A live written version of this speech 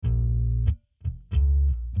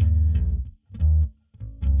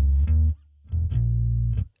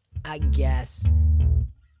I guess.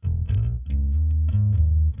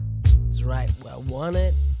 It's right where I want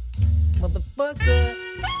it, motherfucker.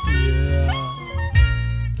 Yeah.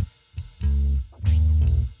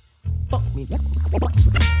 Fuck me. Yeah.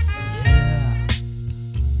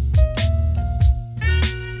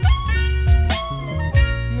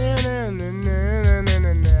 Na na na na na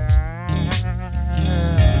na na.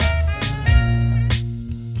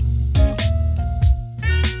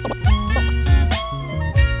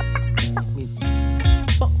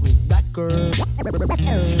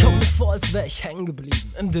 Ich komm mir vor, als wär ich hängen geblieben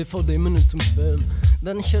im DVD-Menü zum Film.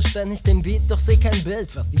 Denn ich hör ständig den Beat, doch seh kein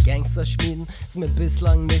Bild. Was die Gangster schmieden, ist mir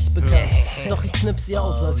bislang nicht bekannt. Doch ich knipp sie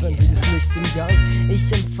aus, als wenn sie das Licht im Gang.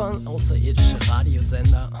 Ich empfang außerirdische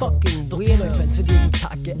Radiosender. Fucking doch die Frequenz wird jeden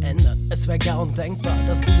Tag geändert. Es wär gar undenkbar,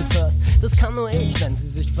 dass du das hörst. Das kann nur ich, wenn sie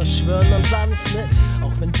sich verschwören, dann plan ich mit.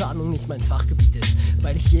 Auch wenn Planung nicht mein Fachgebiet ist,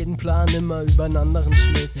 weil ich jeden Plan immer über einen anderen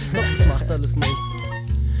schmiss. Doch das macht alles nichts.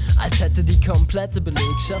 Als hätte die komplette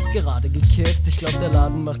Belegschaft gerade gekifft. Ich glaub, der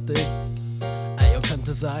Laden macht dicht. Ey,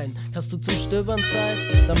 könnte sein. Hast du zum Stöbern Zeit?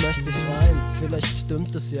 Da möchte ich rein. Vielleicht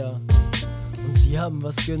stimmt es ja. Und die haben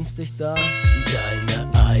was günstig da.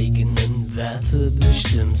 Deine eigenen Werte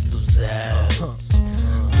bestimmst du selbst.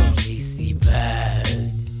 Du siehst die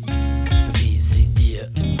Welt, wie sie dir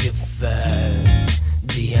gefällt.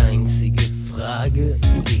 Die einzige Frage,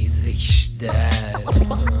 die sich stellt: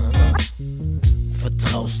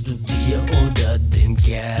 Vertraust du dir oder dem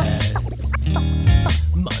Geld?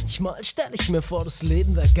 Manchmal stell ich mir vor, das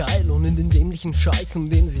Leben wär geil und in den dämlichen Scheiß, um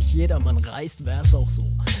den sich jedermann reißt, wär's auch so.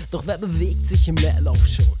 Doch wer bewegt sich im Leerlauf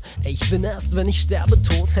schon? Ey, ich bin erst, wenn ich sterbe,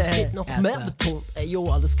 tot. Es geht noch mehr betont. Ey,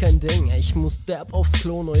 yo, alles kein Ding. Ey, ich muss derb aufs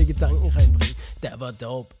Klo neue Gedanken reinbringen. Der war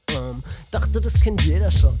dope. Dachte, das kennt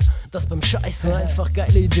jeder schon, dass beim Scheißen einfach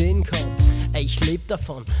geile Ideen kommen. Ey, ich leb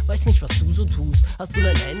davon, weiß nicht, was du so tust. Hast du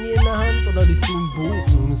dein Handy in der Hand oder liest du ein Buch?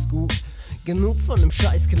 Nun ist gut. Genug von dem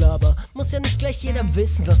Scheißgelaber. Muss ja nicht gleich jeder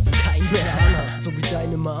wissen, dass du keinen Plan hast. So wie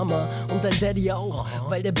deine Mama und dein Daddy auch.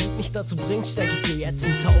 Weil der Beat mich dazu bringt, steck ich dir jetzt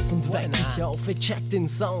ins Haus und weck dich auf. Ey, check den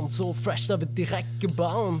Sound, so fresh, da wird direkt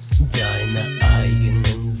gebounced. Deine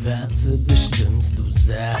eigenen Werte bestimmst du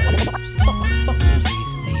selbst. Du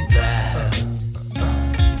siehst die Welt,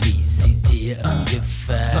 wie sie dir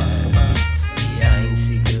gefällt. Die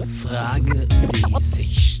einzige Frage, die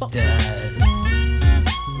sich stellt,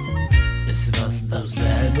 ist, was du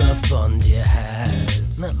selber von dir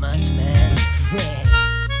hältst. Not much, man. Yeah.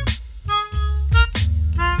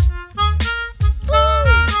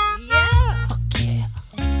 Fuck yeah.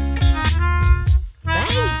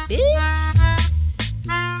 Bang, bitch.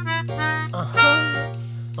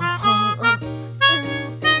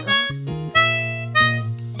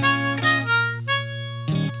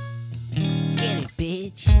 Get it,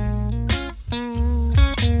 bitch.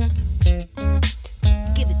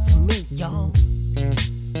 Give it to me, y'all. Yeah.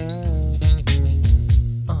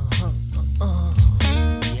 Fuck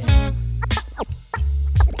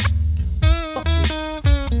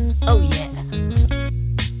me. Oh yeah.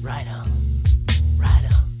 Right on. Right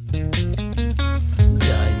on.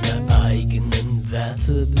 Deine eigenen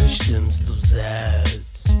Werte bestimmst du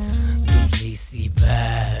selbst. Du siehst die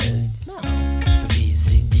Welt, wie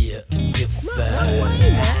sie dir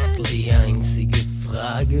gefällt. Die einzige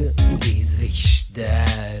Frage, die sich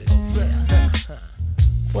stellt: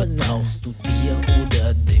 Vertraust du dir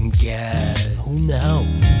oder dem Geld? Who knows?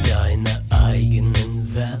 Deine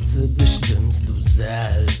eigenen Werte bestimmst du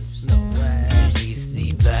selbst. No way. Du siehst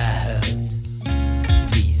die Welt,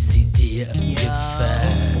 wie sie dir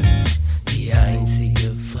gefällt. Die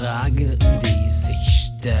einzige Frage, die sich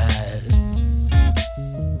stellt,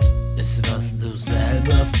 ist, was du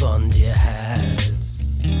selber von dir hältst.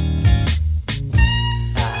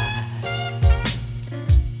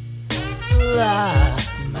 Love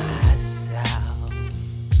myself.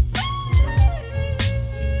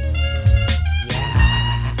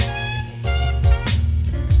 Yeah.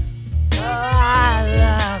 I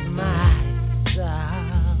love myself.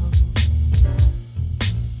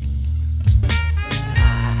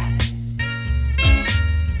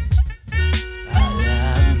 I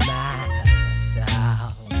love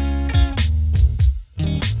myself.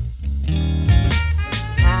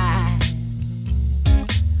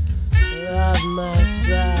 Love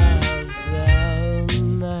myself so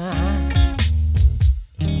much.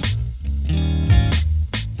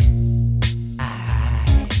 I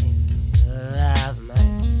love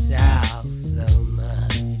myself so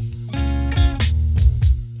much.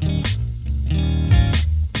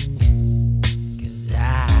 'Cause I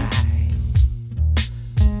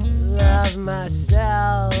love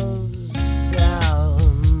myself